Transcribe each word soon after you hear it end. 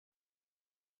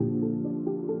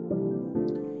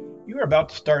We're about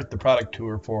to start the product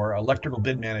tour for Electrical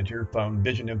Bid Manager from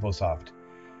Vision InfoSoft.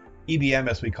 EBM,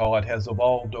 as we call it, has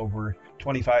evolved over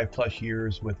 25 plus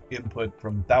years with input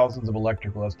from thousands of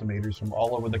electrical estimators from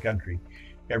all over the country,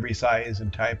 every size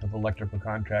and type of electrical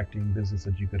contracting business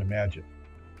that you could imagine.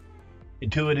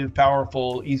 Intuitive,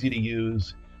 powerful, easy to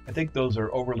use. I think those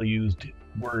are overly used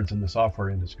words in the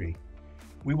software industry.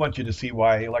 We want you to see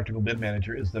why Electrical Bid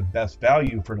Manager is the best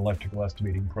value for an electrical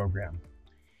estimating program.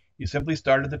 You simply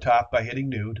start at the top by hitting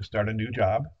New to start a new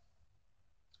job.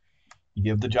 You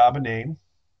give the job a name.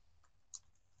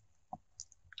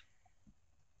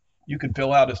 You can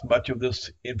fill out as much of this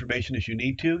information as you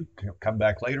need to. You can come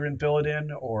back later and fill it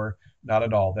in, or not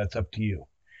at all. That's up to you.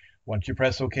 Once you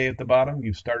press OK at the bottom,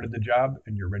 you've started the job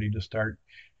and you're ready to start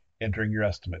entering your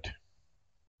estimate.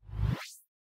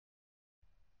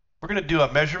 We're going to do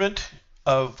a measurement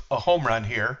of a home run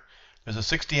here. There's a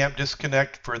 60 amp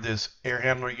disconnect for this air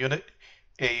handler unit,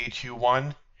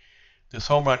 AHU1. This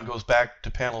home run goes back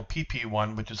to panel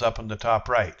PP1, which is up in the top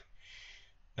right.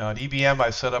 Now at EBM,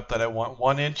 I set up that I want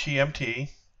 1 inch EMT,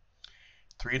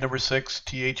 3 number 6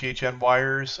 THHN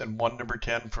wires, and 1 number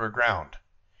 10 for a ground.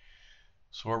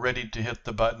 So we're ready to hit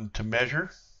the button to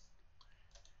measure.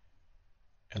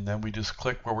 And then we just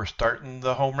click where we're starting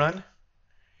the home run.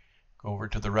 Go over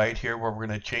to the right here where we're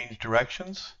going to change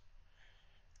directions.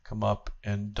 Come up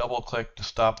and double click to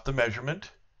stop the measurement.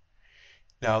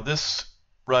 Now this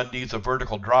run needs a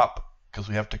vertical drop because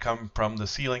we have to come from the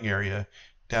ceiling area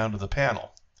down to the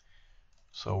panel.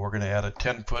 So we're going to add a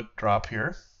 10-foot drop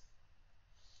here.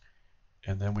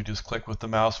 And then we just click with the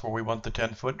mouse where we want the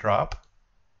 10-foot drop.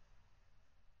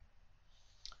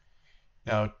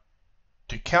 Now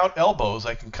to count elbows,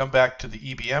 I can come back to the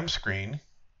EBM screen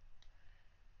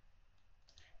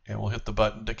and we'll hit the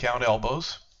button to count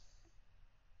elbows.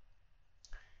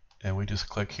 And we just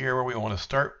click here where we want to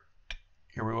start.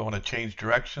 Here we want to change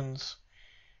directions,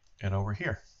 and over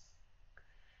here.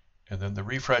 And then the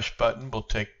refresh button will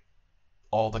take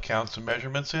all the counts and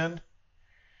measurements in.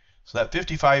 So that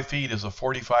 55 feet is a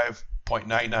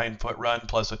 45.99 foot run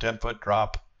plus a 10-foot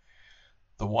drop.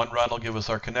 The one run will give us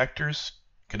our connectors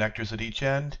at each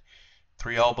end,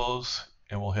 3 elbows,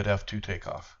 and we'll hit F2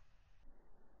 takeoff.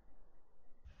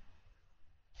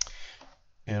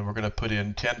 And we're going to put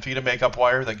in 10 feet of makeup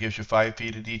wire. That gives you 5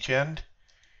 feet at each end.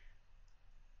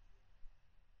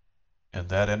 And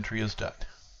that entry is done.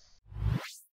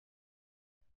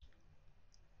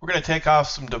 We're going to take off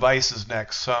some devices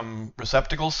next, some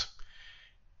receptacles.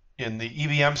 In the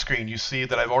EBM screen, you see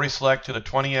that I've already selected a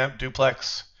 20 amp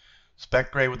duplex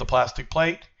spec gray with a plastic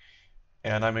plate,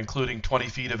 and I'm including 20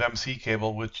 feet of MC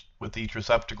cable with each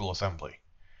receptacle assembly.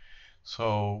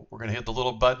 So we're going to hit the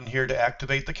little button here to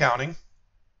activate the counting.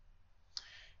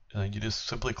 And then you just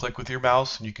simply click with your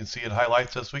mouse and you can see it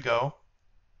highlights as we go.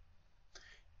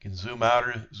 You can zoom out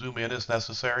or zoom in as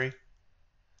necessary.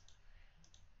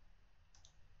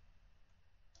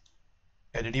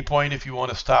 At any point, if you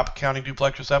want to stop counting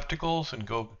duplex receptacles and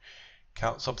go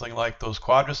count something like those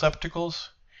quad receptacles,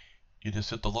 you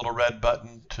just hit the little red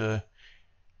button to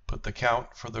put the count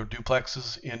for the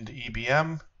duplexes into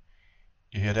EBM.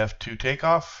 You hit F2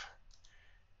 takeoff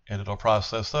and it'll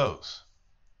process those.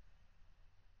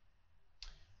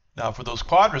 Now for those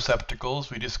quad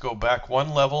receptacles, we just go back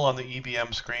one level on the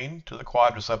EBM screen to the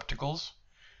quad receptacles.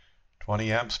 20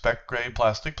 amp spec gray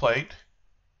plastic plate.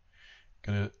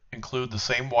 Going to include the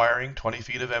same wiring, 20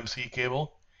 feet of MC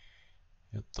cable.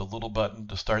 Hit the little button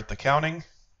to start the counting.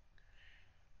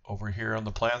 Over here on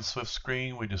the Plan Swift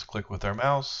screen, we just click with our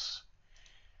mouse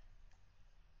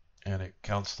and it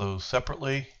counts those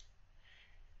separately.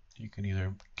 You can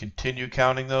either continue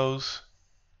counting those,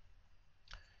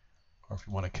 or if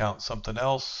you want to count something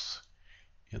else,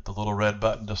 hit the little red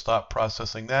button to stop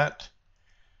processing that.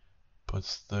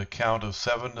 Puts the count of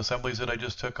 7 assemblies that I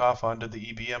just took off onto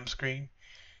the EBM screen,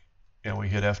 and we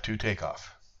hit F2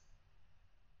 takeoff.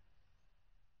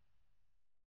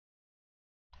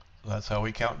 So that's how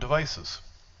we count devices.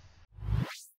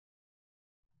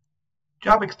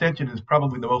 Job extension is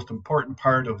probably the most important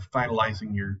part of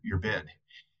finalizing your bid.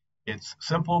 It's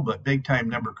simple but big time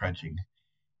number crunching.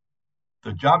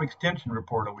 The job extension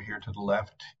report over here to the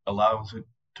left allows it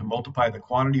to multiply the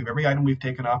quantity of every item we've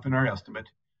taken off in our estimate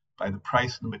by the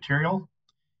price of the material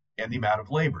and the amount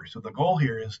of labor. So the goal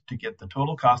here is to get the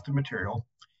total cost of material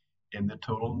and the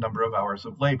total number of hours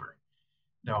of labor.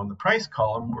 Now in the price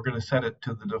column, we're going to set it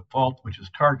to the default, which is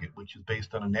target, which is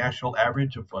based on a national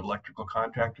average of what electrical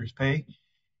contractors pay.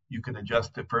 You can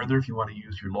adjust it further if you want to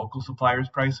use your local supplier's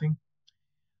pricing.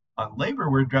 On labor,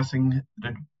 we're addressing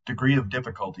the degree of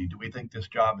difficulty. Do we think this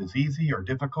job is easy or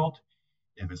difficult?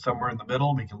 If it's somewhere in the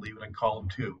middle, we can leave it in column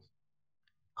 2.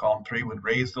 Column 3 would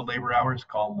raise the labor hours,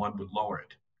 column 1 would lower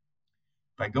it.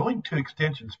 By going to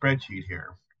extension spreadsheet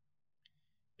here,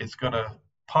 it's going to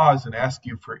pause and ask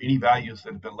you for any values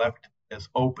that have been left as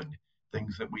open,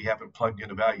 things that we haven't plugged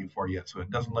in a value for yet, so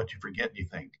it doesn't let you forget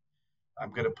anything.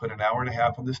 I'm going to put an hour and a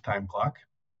half on this time clock.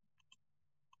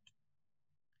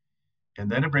 And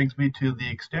then it brings me to the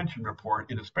extension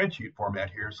report in a spreadsheet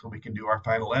format here so we can do our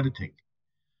final editing.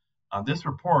 On this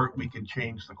report, we can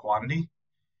change the quantity.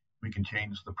 We can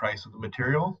change the price of the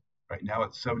material. Right now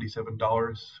it's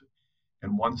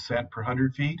 $77.01 per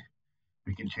 100 feet.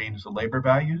 We can change the labor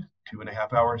value,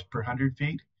 2.5 hours per 100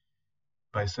 feet,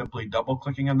 by simply double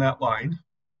clicking on that line.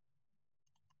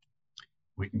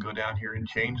 We can go down here and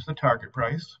change the target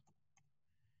price.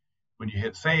 When you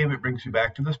hit save, it brings you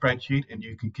back to the spreadsheet and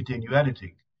you can continue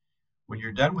editing. When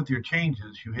you're done with your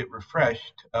changes, you hit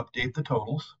refresh to update the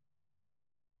totals.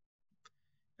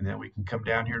 And then we can come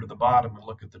down here to the bottom and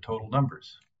look at the total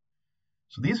numbers.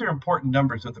 So these are important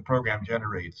numbers that the program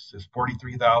generates. This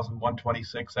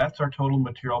 43,126, that's our total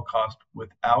material cost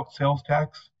without sales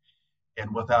tax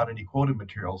and without any quoted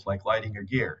materials like lighting or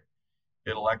gear.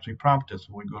 It'll actually prompt us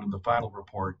when we go to the final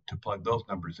report to plug those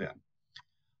numbers in.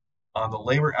 On the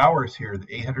labor hours here, the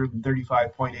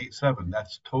 835.87,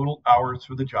 that's total hours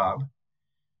for the job.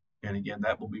 And again,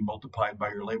 that will be multiplied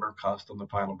by your labor cost on the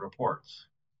final reports.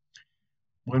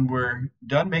 When we're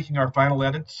done making our final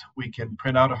edits, we can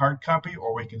print out a hard copy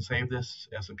or we can save this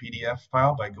as a PDF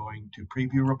file by going to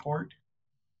Preview Report.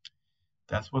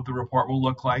 That's what the report will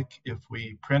look like if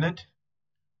we print it,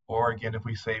 or again, if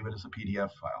we save it as a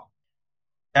PDF file.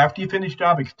 After you finish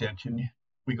job extension,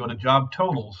 we go to Job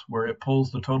Totals, where it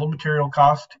pulls the total material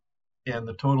cost and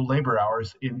the total labor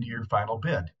hours into your final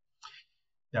bid.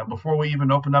 Now, before we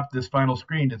even open up this final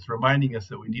screen, it's reminding us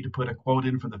that we need to put a quote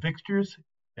in for the fixtures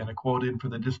and a quote in for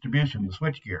the distribution, the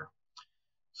switchgear.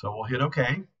 So we'll hit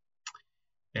OK,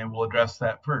 and we'll address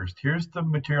that first. Here's the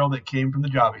material that came from the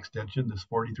job extension, this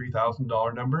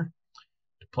 $43,000 number.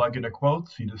 To plug into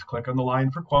quotes, you just click on the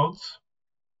line for quotes.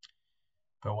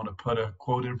 If I want to put a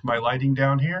quote in for my lighting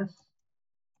down here,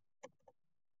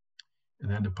 and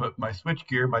then to put my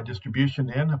switchgear, my distribution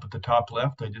in, up at the top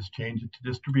left, I just change it to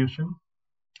distribution.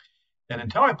 And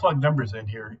until I plug numbers in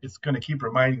here, it's going to keep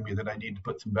reminding me that I need to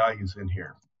put some values in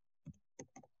here.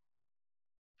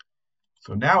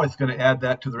 So now it's going to add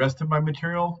that to the rest of my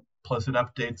material, plus it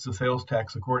updates the sales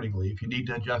tax accordingly. If you need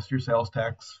to adjust your sales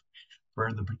tax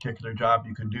for the particular job,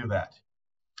 you can do that.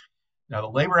 Now the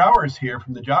labor hours here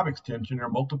from the job extension are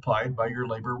multiplied by your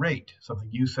labor rate, something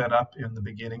you set up in the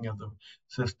beginning of the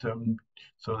system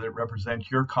so that it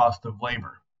represents your cost of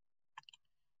labor.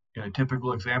 In a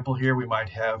typical example here, we might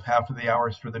have half of the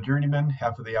hours for the journeyman,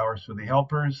 half of the hours for the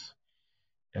helpers,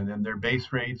 and then their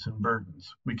base rates and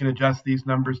burdens. We can adjust these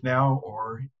numbers now,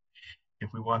 or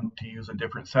if we want to use a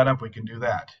different setup, we can do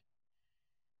that.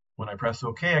 When I press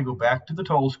OK, I go back to the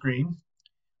total screen.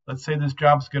 Let's say this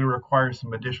job is going to require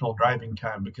some additional driving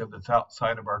time because it's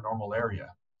outside of our normal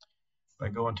area. If I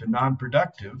go into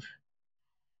non-productive,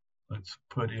 let's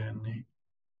put in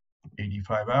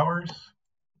 85 hours.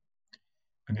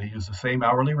 I'm going to use the same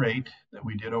hourly rate that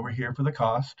we did over here for the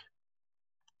cost.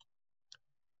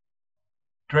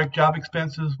 Direct job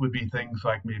expenses would be things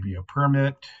like maybe a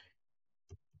permit,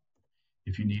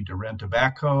 if you need to rent a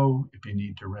backhoe, if you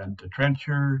need to rent a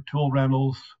trencher, tool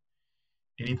rentals,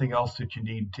 anything else that you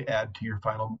need to add to your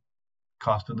final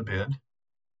cost of the bid.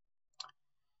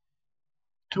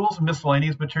 Tools and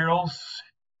miscellaneous materials,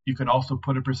 you can also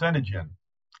put a percentage in.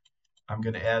 I'm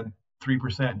going to add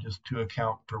 3% just to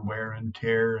account for wear and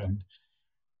tear and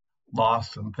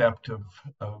loss and theft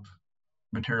of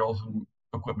materials and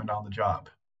equipment on the job.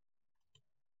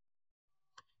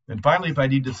 And finally, if I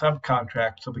need to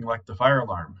subcontract something like the fire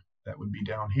alarm, that would be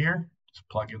down here. Just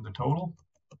plug in the total.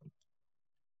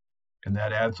 And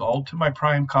that adds all to my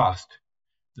prime cost.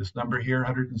 This number here,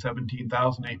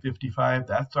 $117,855,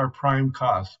 that's our prime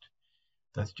cost.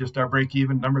 That's just our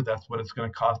break-even number. That's what it's going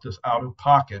to cost us out of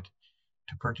pocket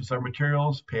to purchase our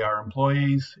materials, pay our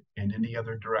employees, and any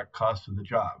other direct costs of the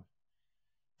job.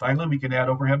 Finally, we can add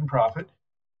overhead and profit.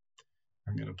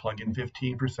 I'm going to plug in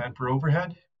 15% for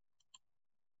overhead.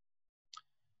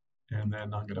 And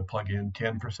then I'm going to plug in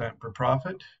 10% for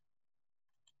profit.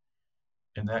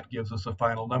 And that gives us a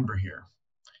final number here.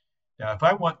 Now, if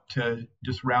I want to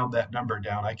just round that number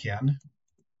down, I can.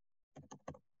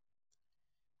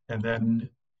 And then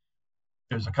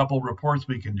there's a couple reports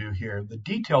we can do here. The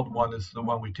detailed one is the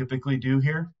one we typically do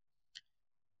here.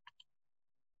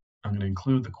 I'm going to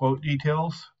include the quote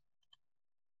details.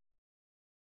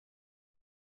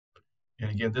 And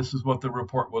again, this is what the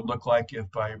report would look like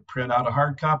if I print out a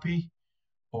hard copy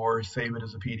or save it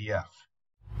as a PDF.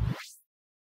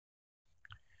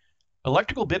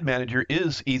 Electrical Bid Manager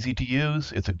is easy to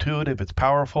use, it's intuitive, it's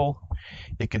powerful.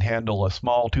 It can handle a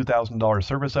small $2,000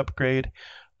 service upgrade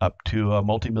up to a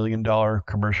multi-million-dollar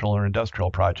commercial or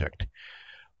industrial project.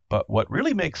 But what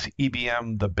really makes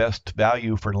EBM the best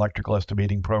value for an electrical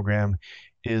estimating program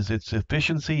is its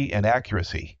efficiency and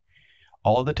accuracy.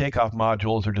 All of the takeoff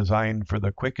modules are designed for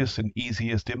the quickest and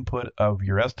easiest input of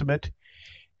your estimate,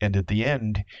 and at the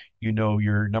end, you know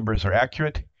your numbers are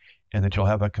accurate and that you'll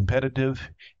have a competitive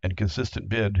and consistent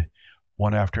bid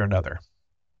one after another.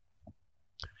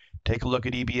 Take a look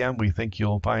at EBM. We think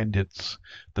you'll find it's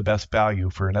the best value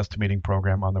for an estimating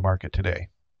program on the market today.